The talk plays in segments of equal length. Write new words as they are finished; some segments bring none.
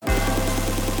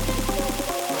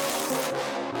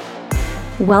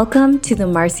Welcome to the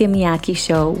Marcia Miyake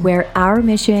Show, where our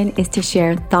mission is to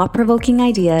share thought-provoking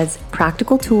ideas,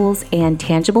 practical tools, and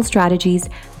tangible strategies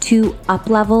to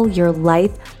up-level your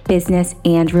life, business,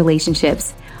 and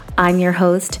relationships. I'm your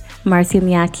host, Marcia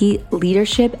Miyake,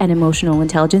 leadership and emotional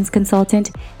intelligence consultant,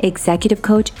 executive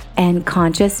coach, and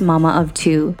conscious mama of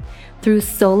two. Through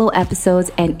solo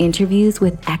episodes and interviews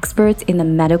with experts in the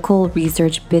medical,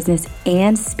 research, business,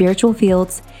 and spiritual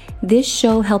fields, this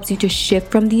show helps you to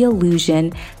shift from the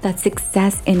illusion that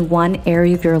success in one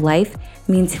area of your life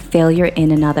means failure in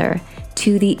another,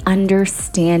 to the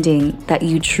understanding that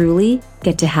you truly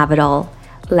get to have it all.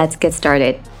 Let's get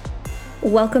started.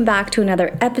 Welcome back to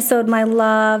another episode, my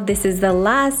love. This is the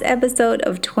last episode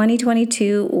of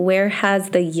 2022. Where has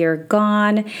the year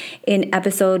gone? In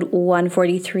episode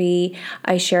 143,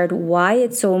 I shared why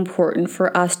it's so important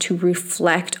for us to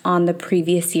reflect on the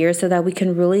previous year so that we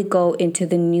can really go into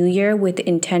the new year with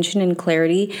intention and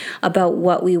clarity about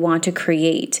what we want to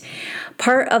create.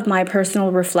 Part of my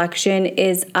personal reflection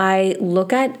is I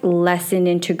look at lesson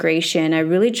integration. I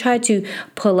really try to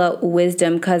pull out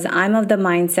wisdom because I'm of the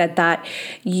mindset that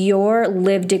your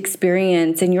lived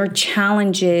experience and your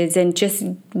challenges and just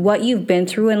what you've been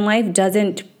through in life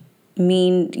doesn't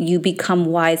mean you become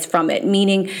wise from it.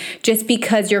 Meaning just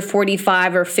because you're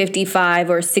 45 or 55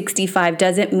 or 65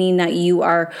 doesn't mean that you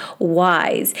are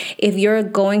wise. If you're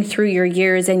going through your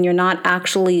years and you're not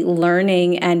actually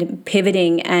learning and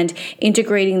pivoting and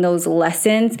integrating those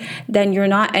lessons, then you're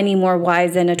not any more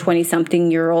wise than a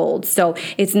 20-something-year-old. So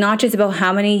it's not just about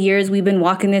how many years we've been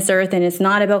walking this earth, and it's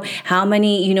not about how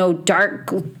many,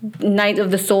 dark nights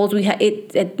of the souls we have.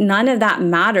 None of that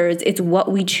matters. It's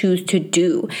what we choose to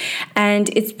do. And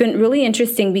it's been really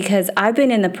interesting because I've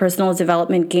been in the personal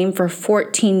development game for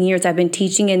 14 years. I've been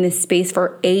teaching in this space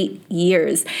for 8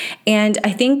 years. And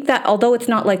I think that although it's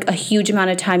not like a huge amount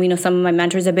of time, some of my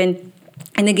mentors have been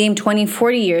in the game 20,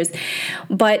 40 years,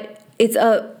 but it's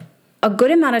a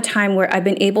good amount of time where I've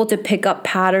been able to pick up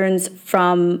patterns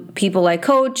from people I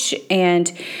coach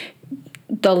and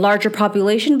the larger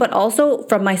population, but also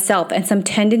from myself and some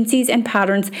tendencies and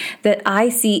patterns that I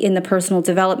see in the personal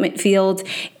development field,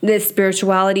 the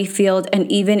spirituality field, and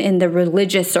even in the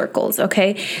religious circles,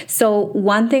 okay? So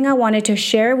one thing I wanted to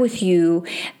share with you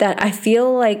that I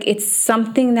feel like it's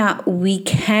something that we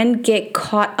can get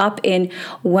caught up in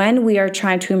when we are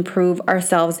trying to improve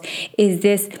ourselves is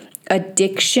this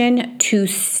addiction to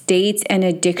states and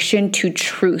addiction to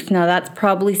truth. Now that's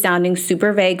probably sounding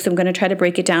super vague, so I'm going to try to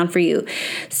break it down for you.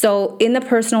 So in the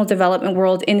personal development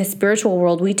world, in the spiritual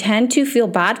world, we tend to feel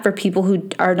bad for people who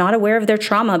are not aware of their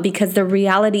trauma because the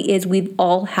reality is we've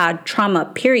all had trauma,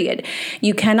 period.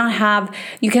 You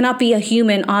cannot be a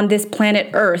human on this planet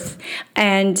Earth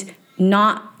and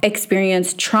not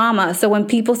experience trauma. So when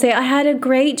people say, I had a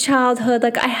great childhood,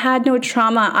 like I had no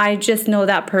trauma, I just know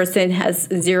that person has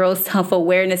zero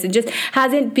self-awareness and just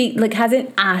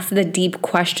hasn't asked the deep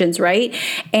questions, right?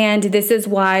 And this is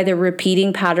why they're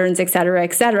repeating patterns, et cetera,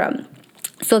 et cetera.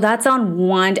 So that's on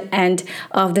one end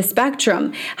of the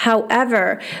spectrum.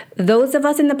 However, those of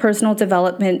us in the personal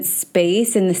development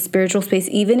space, in the spiritual space,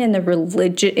 even in the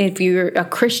religion, if you're a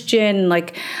Christian,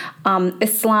 like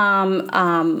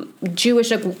Islam,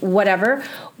 Jewish, like whatever,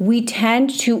 we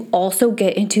tend to also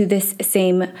get into this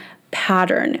same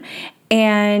pattern.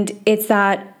 And it's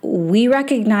that we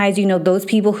recognize, those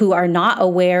people who are not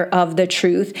aware of the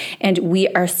truth and we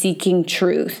are seeking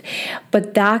truth.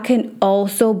 But that can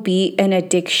also be an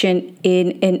addiction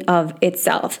in and of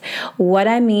itself. What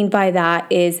I mean by that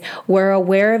is we're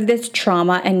aware of this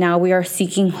trauma and now we are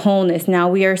seeking wholeness. Now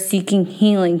we are seeking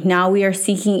healing. Now we are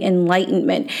seeking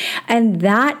enlightenment. And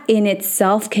that in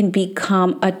itself can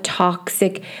become a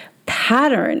toxic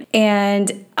pattern.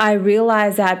 And I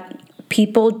realize that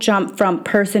people jump from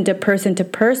person to person to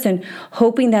person,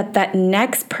 hoping that that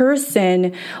next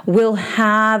person will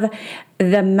have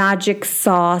the magic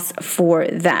sauce for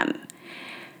them.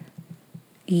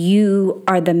 You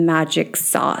are the magic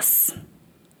sauce,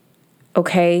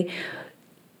 okay?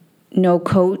 No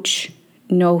coach,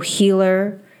 no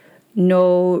healer,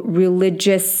 no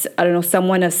religious,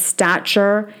 someone of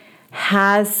stature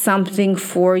has something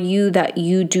for you that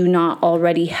you do not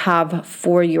already have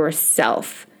for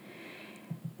yourself.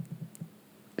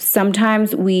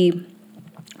 Sometimes we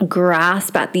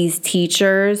grasp at these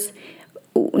teachers.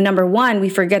 Number one, we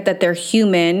forget that they're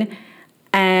human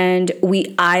and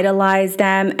we idolize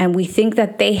them and we think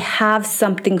that they have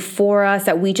something for us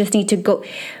that we just need to go.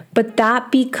 But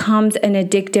that becomes an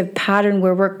addictive pattern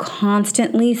where we're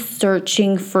constantly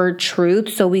searching for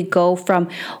truth. So we go from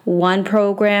one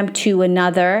program to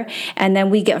another, and then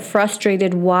we get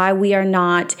frustrated why we are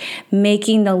not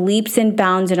making the leaps and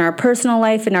bounds in our personal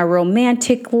life, in our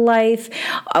romantic life,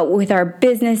 with our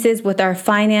businesses, with our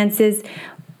finances.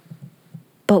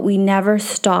 But we never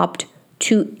stopped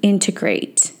to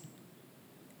integrate.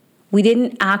 We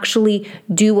didn't actually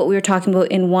do what we were talking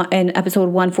about in episode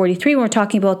 143 when we're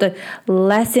talking about the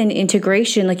lesson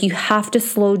integration. Like, you have to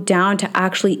slow down to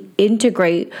actually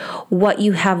integrate what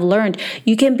you have learned.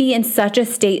 You can be in such a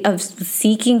state of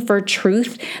seeking for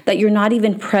truth that you're not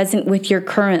even present with your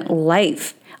current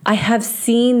life. I have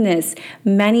seen this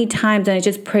many times, and I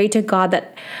just pray to God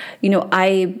that,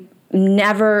 I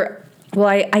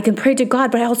can pray to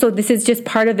God, but this is just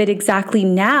part of it exactly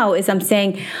now, is I'm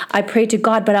saying I pray to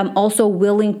God, but I'm also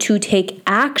willing to take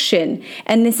action.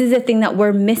 And this is a thing that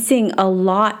we're missing a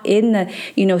lot in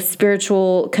the,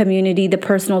 spiritual community, the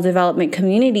personal development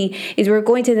community, is we're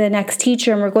going to the next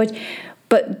teacher and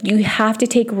but you have to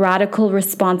take radical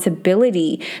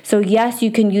responsibility. So yes,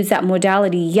 you can use that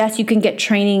modality. Yes, you can get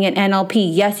training in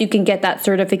NLP. Yes, you can get that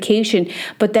certification,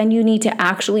 but then you need to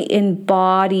actually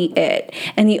embody it.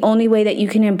 And the only way that you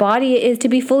can embody it is to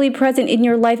be fully present in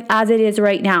your life as it is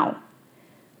right now.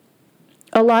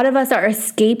 A lot of us are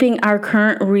escaping our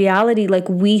current reality. Like,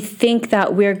 we think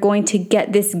that we're going to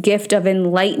get this gift of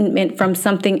enlightenment from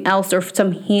something else or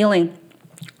some healing.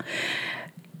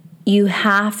 You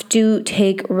have to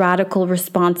take radical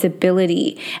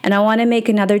responsibility. And I want to make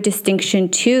another distinction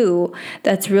too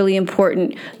that's really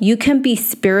important. You can be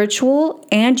spiritual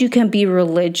and you can be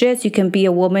religious. You can be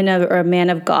a woman or a man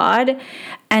of God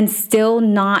and still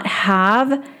not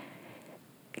have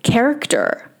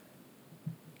character.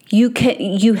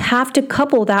 You have to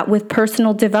couple that with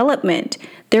personal development.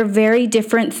 They're very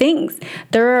different things.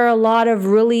 There are a lot of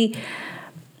really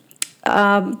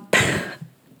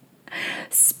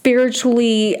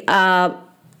spiritually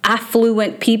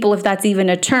affluent people, if that's even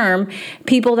a term,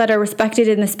 people that are respected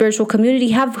in the spiritual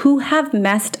community who have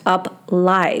messed up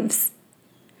lives,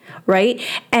 right?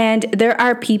 And there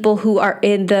are people who are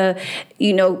in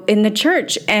the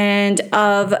church and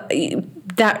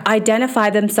that identify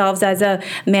themselves as a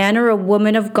man or a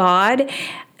woman of God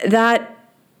that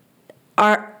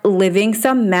are living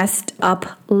some messed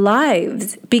up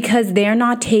lives because they're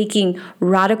not taking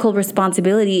radical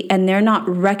responsibility and they're not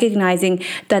recognizing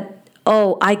that,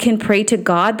 I can pray to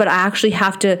God, but I actually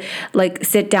have to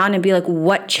sit down and be like,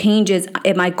 what changes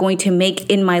am I going to make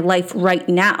in my life right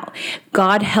now?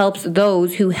 God helps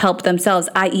those who help themselves,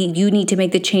 i.e. you need to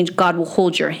make the change. God will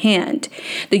hold your hand.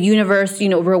 The universe,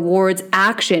 rewards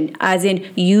action, as in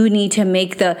you need to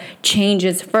make the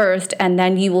changes first, and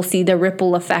then you will see the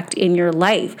ripple effect in your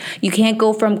life. You can't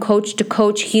go from coach to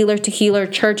coach, healer to healer,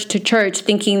 church to church,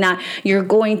 thinking that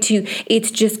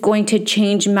it's just going to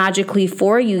change magically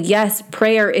for you. Yes,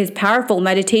 prayer is powerful.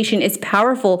 Meditation is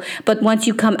powerful. But once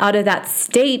you come out of that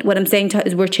state, what I'm saying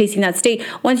is we're chasing that state.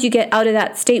 Once you get out of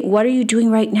that state, what are you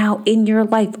doing right now in your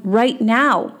life right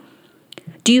now?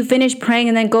 Do you finish praying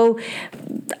and then go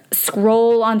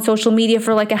scroll on social media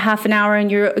for a half an hour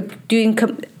and you're doing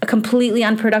completely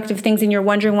unproductive things and you're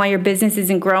wondering why your business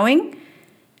isn't growing?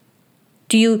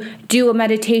 Do you do a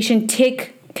meditation,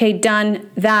 tick, okay, done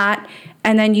that,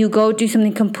 and then you go do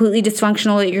something completely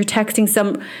dysfunctional? You're texting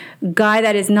some guy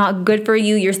that is not good for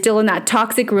you. You're still in that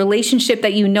toxic relationship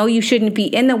that you shouldn't be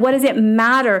in. What does it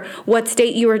matter what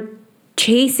state you are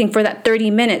chasing for that 30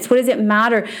 minutes? What does it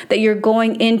matter that you're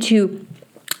going into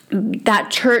that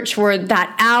church for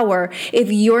that hour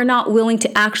if you're not willing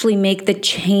to actually make the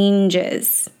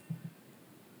changes?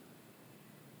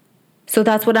 So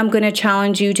that's what I'm going to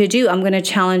challenge you to do. I'm going to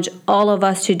challenge all of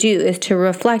us to do, is to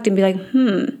reflect and be like,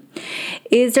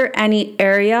 is there any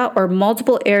area or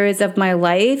multiple areas of my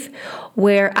life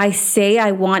where I say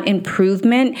I want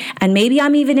improvement? And maybe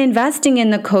I'm even investing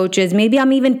in the coaches. Maybe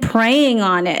I'm even praying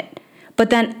on it. But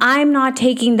then I'm not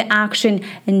taking the action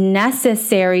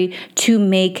necessary to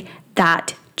make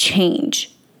that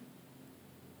change.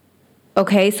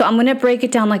 Okay, so I'm going to break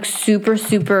it down super,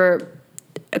 super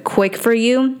quick for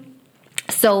you.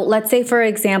 So let's say, for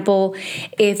example,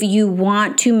 if you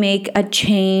want to make a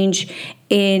change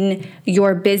in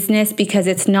your business because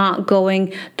it's not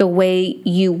going the way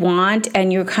you want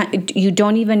and you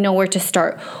don't even know where to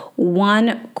start.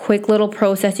 One quick little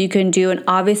process you can do, and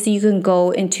obviously you can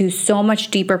go into so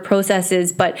much deeper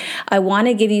processes, but I want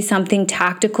to give you something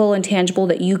tactical and tangible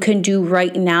that you can do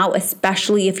right now,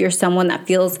 especially if you're someone that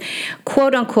feels,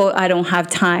 quote unquote, I don't have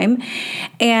time.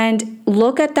 And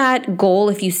look at that goal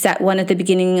if you set one at the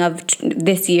beginning of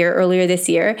this year, earlier this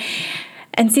year,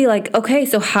 and see like, okay,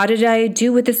 so how did I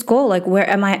do with this goal? Like, where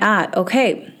am I at?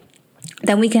 Okay.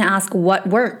 Then we can ask what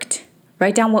worked.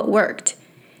 Write down what worked.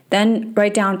 Then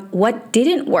write down what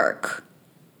didn't work.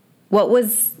 What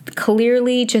was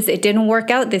clearly just, it didn't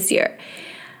work out this year.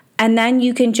 And then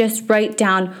you can just write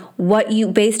down what you,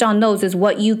 based on those, is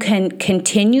what you can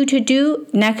continue to do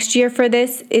next year for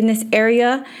this, in this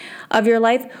area of your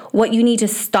life, what you need to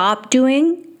stop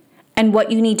doing, and what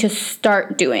you need to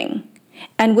start doing.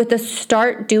 And with the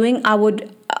start doing,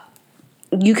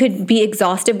 you could be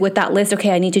exhaustive with that list.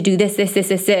 Okay, I need to do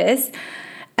this.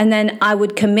 And then I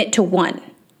would commit to one,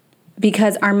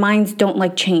 because our minds don't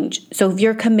like change. So if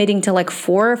you're committing to like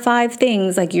 4 or 5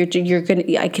 things, like you're gonna,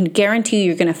 I can guarantee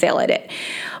you're gonna fail at it.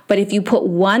 But if you put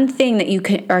one thing that you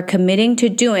are committing to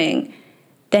doing,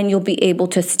 then you'll be able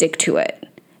to stick to it.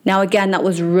 Now, again, that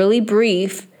was really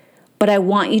brief, but I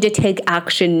want you to take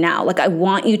action now. Like, I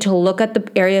want you to look at the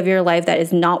area of your life that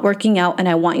is not working out, and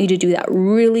I want you to do that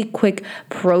really quick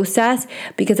process,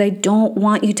 because I don't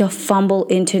want you to fumble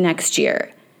into next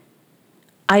year.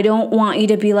 I don't want you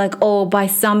to be like, oh, by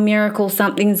some miracle,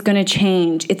 something's going to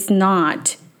change. It's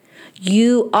not.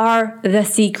 You are the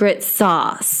secret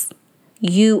sauce.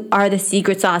 You are the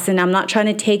secret sauce. And I'm not trying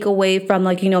to take away from,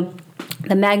 like,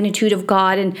 the magnitude of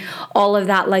God and all of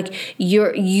that. Like,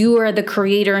 you are the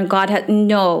creator and God has,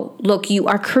 no, look, you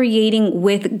are creating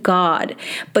with God,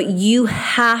 but you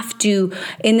have to,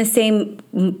 in the same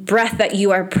breath that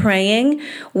you are praying,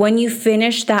 when you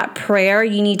finish that prayer,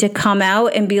 you need to come out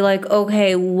and be like,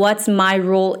 okay, what's my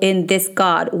role in this,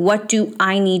 God? What do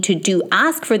I need to do?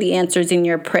 Ask for the answers in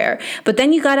your prayer, but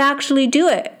then you got to actually do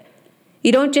it.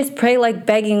 You don't just pray like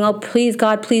begging, oh, please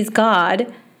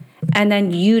God, and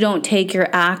then you don't take your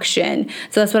action.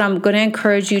 So that's what I'm going to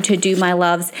encourage you to do, my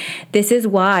loves. This is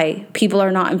why people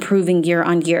are not improving year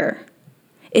on year.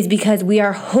 Is because we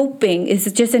are hoping. It's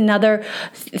just another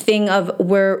thing of,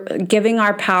 we're giving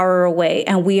our power away,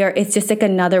 and it's just like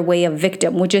another way of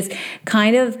victim, which is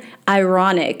kind of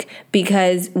ironic,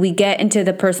 because we get into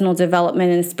the personal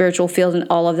development and the spiritual field and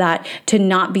all of that to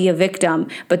not be a victim,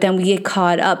 but then we get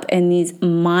caught up in these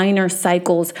minor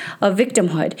cycles of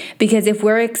victimhood. Because if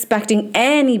we're expecting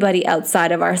anybody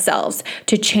outside of ourselves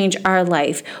to change our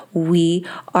life, we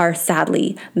are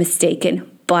sadly mistaken.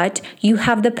 But you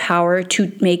have the power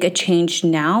to make a change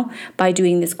now by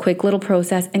doing this quick little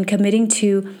process and committing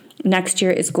to next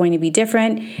year is going to be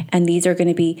different. And these are going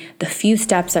to be the few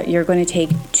steps that you're going to take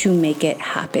to make it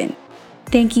happen.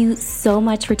 Thank you so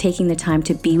much for taking the time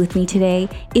to be with me today.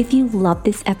 If you love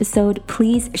this episode,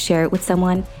 please share it with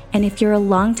someone. And if you're a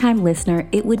longtime listener,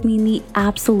 it would mean the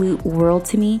absolute world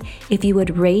to me if you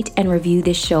would rate and review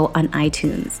this show on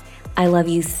iTunes. I love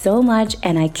you so much,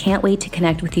 and I can't wait to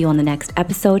connect with you on the next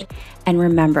episode. And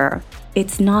remember,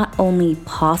 it's not only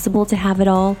possible to have it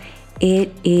all,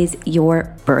 it is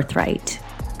your birthright.